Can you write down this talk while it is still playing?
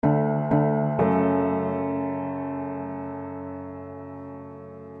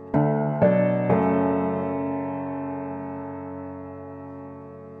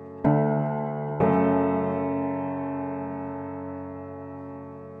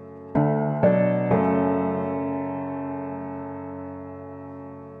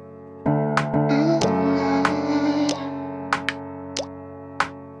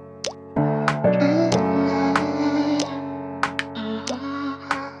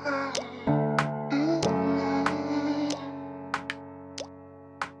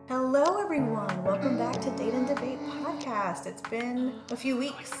podcast. It's been a few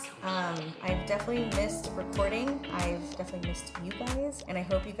weeks. I've definitely missed recording. I've definitely missed you guys, and I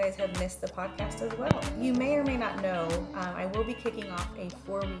hope you guys have missed the podcast as well. You may or may not know, I will be kicking off a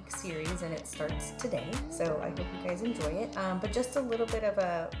 4-week series, and it starts today, so I hope you guys enjoy it. But just a little bit of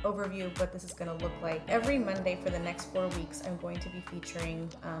a overview of what this is going to look like. Every Monday for the next 4 weeks, I'm going to be featuring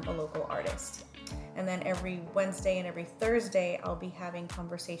a local artist. And then every Wednesday and every Thursday, I'll be having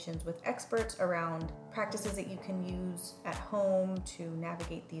conversations with experts around practices that you can use at home to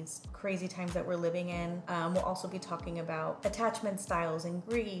navigate these crazy times that we're living in. We'll also be talking about attachment styles and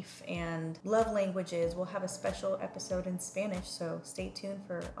grief and love languages. We'll have a special episode in Spanish, so stay tuned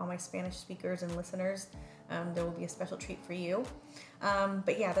for all my Spanish speakers and listeners. There will be a special treat for you.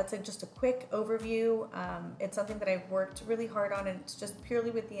 But yeah, that's just a quick overview. It's something that I've worked really hard on, and it's just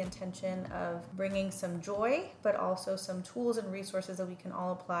purely with the intention of bringing some joy, but also some tools and resources that we can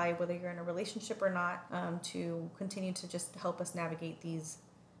all apply, whether you're in a relationship or not, to continue to just help us navigate these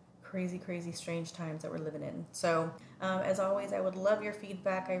crazy, strange times that we're living in. So as always, I would love your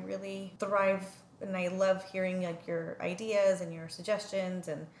feedback. I really thrive, and I love hearing like your ideas and your suggestions,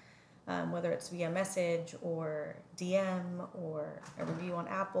 and whether it's via message or DM or a review on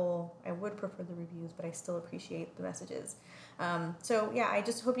Apple. I would prefer the reviews, but I still appreciate the messages. So yeah, I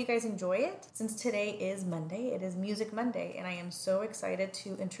just hope you guys enjoy it. Since today is Monday, it is Music Monday, and I am so excited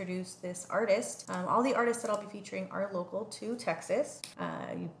to introduce this artist. All the artists that I'll be featuring are local to Texas.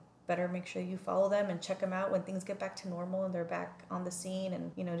 You better make sure you follow them and check them out when things get back to normal and they're back on the scene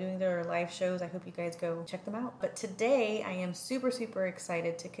and, doing their live shows. I hope you guys go check them out. But today I am super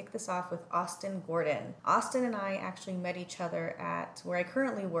excited to kick this off with Austin Gordon. Austin and I actually met each other at where I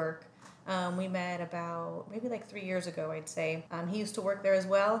currently work. We met about maybe like 3 years ago, I'd say. He used to work there as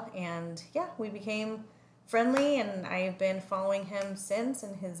well, and yeah, we became friendly, and I've been following him since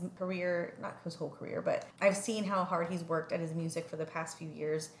in his career, not his whole career, but I've seen how hard he's worked at his music for the past few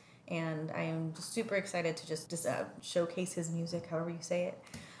years. And I am just super excited to just showcase his music, however you say it.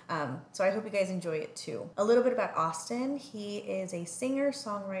 So I hope you guys enjoy it too. A little bit about Austin. He is a singer,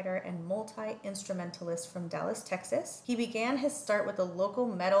 songwriter, and multi-instrumentalist from Dallas, Texas. He began his start with the local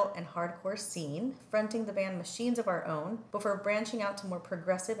metal and hardcore scene, fronting the band Machines of Our Own, before branching out to more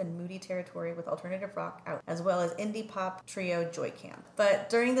progressive and moody territory with alternative rock out, as well as indie pop trio Joy Camp. But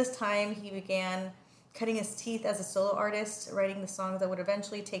during this time, he began cutting his teeth as a solo artist, writing the songs that would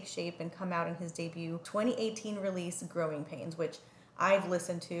eventually take shape and come out in his debut 2018 release, Growing Pains, which I've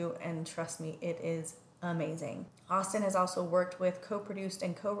listened to, and trust me, it is amazing. Austin has also worked with, co-produced,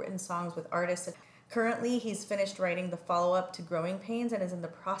 and co-written songs with artists. Currently, he's finished writing the follow-up to Growing Pains and is in the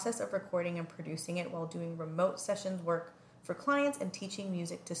process of recording and producing it while doing remote sessions work for clients and teaching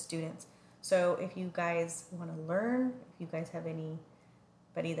music to students. So if you guys want to learn, if you guys have anybody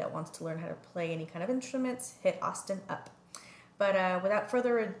that wants to learn how to play any kind of instruments, hit Austin up. But without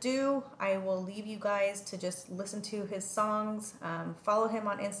further ado, I will leave you guys to just listen to his songs. Follow him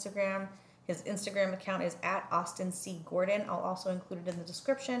on Instagram. His Instagram account is at Austin C. Gordon. I'll also include it in the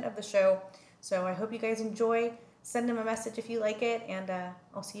description of the show. So I hope you guys enjoy. Send him a message if you like it, and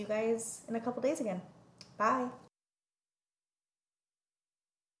I'll see you guys in a couple days again. Bye.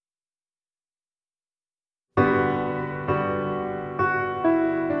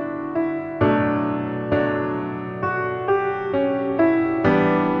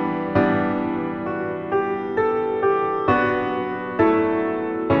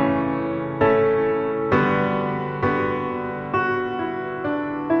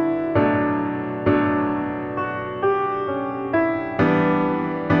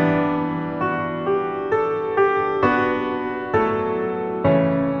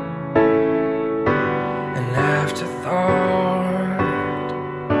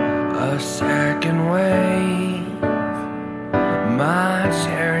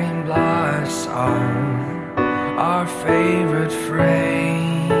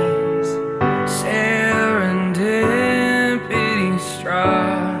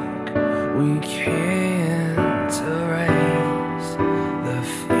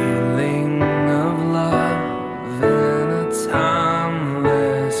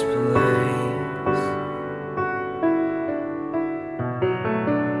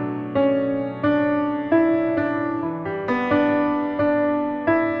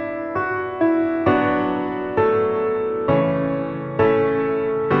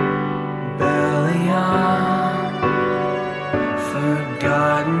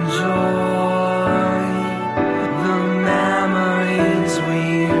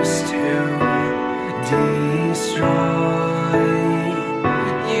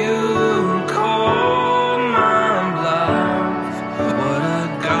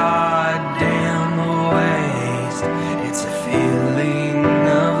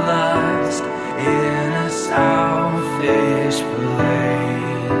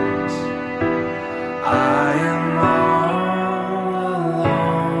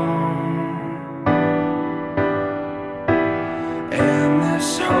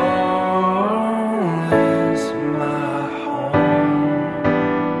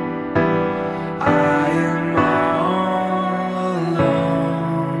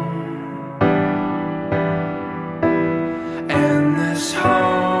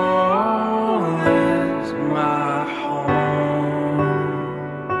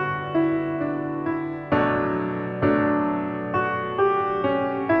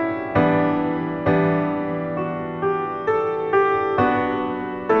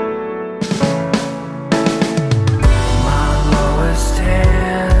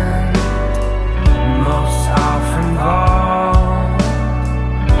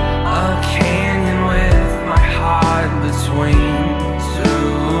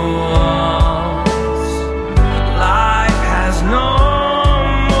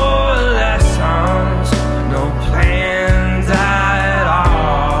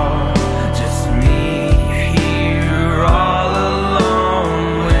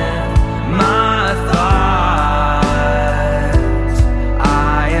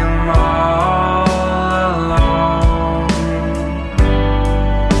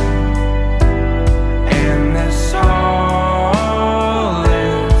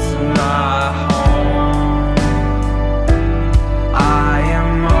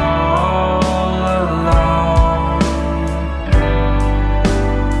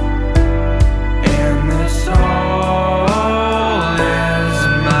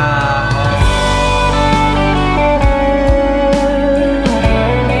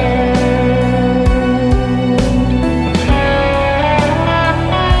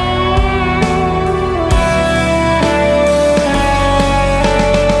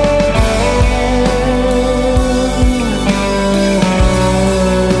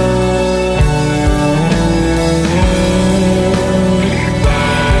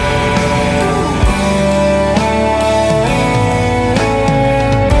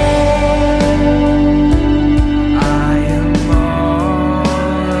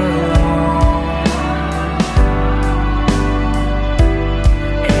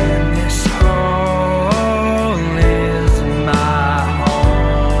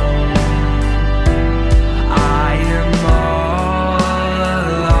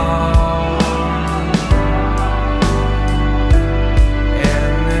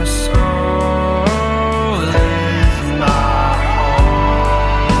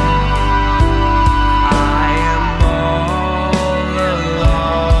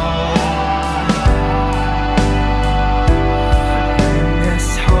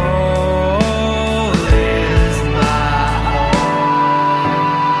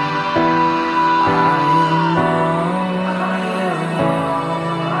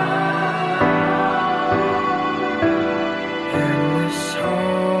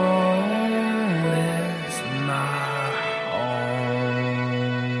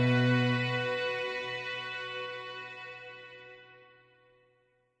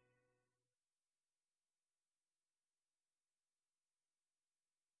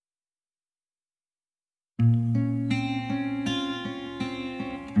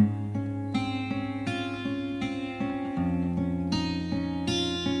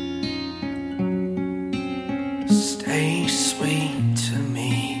 stay sweet to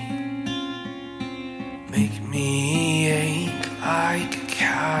me. Make me ache like a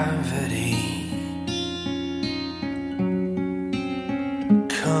cavity.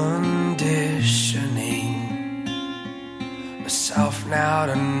 Conditioning myself now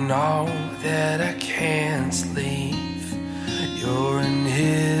to know that I can't leave. You're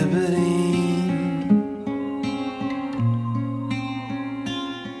inhibiting.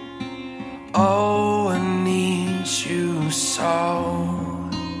 Oh, I need you so.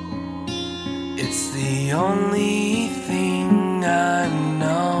 It's the only thing I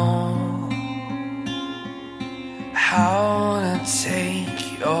know. How to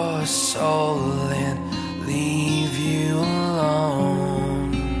take your soul and leave you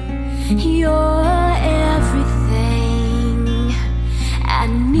alone. You're everything I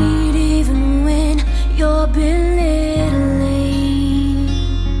need, even when you're belittling.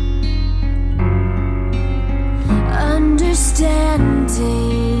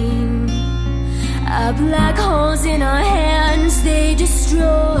 Understanding, black holes in our hands, they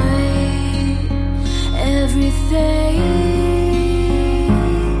destroy everything.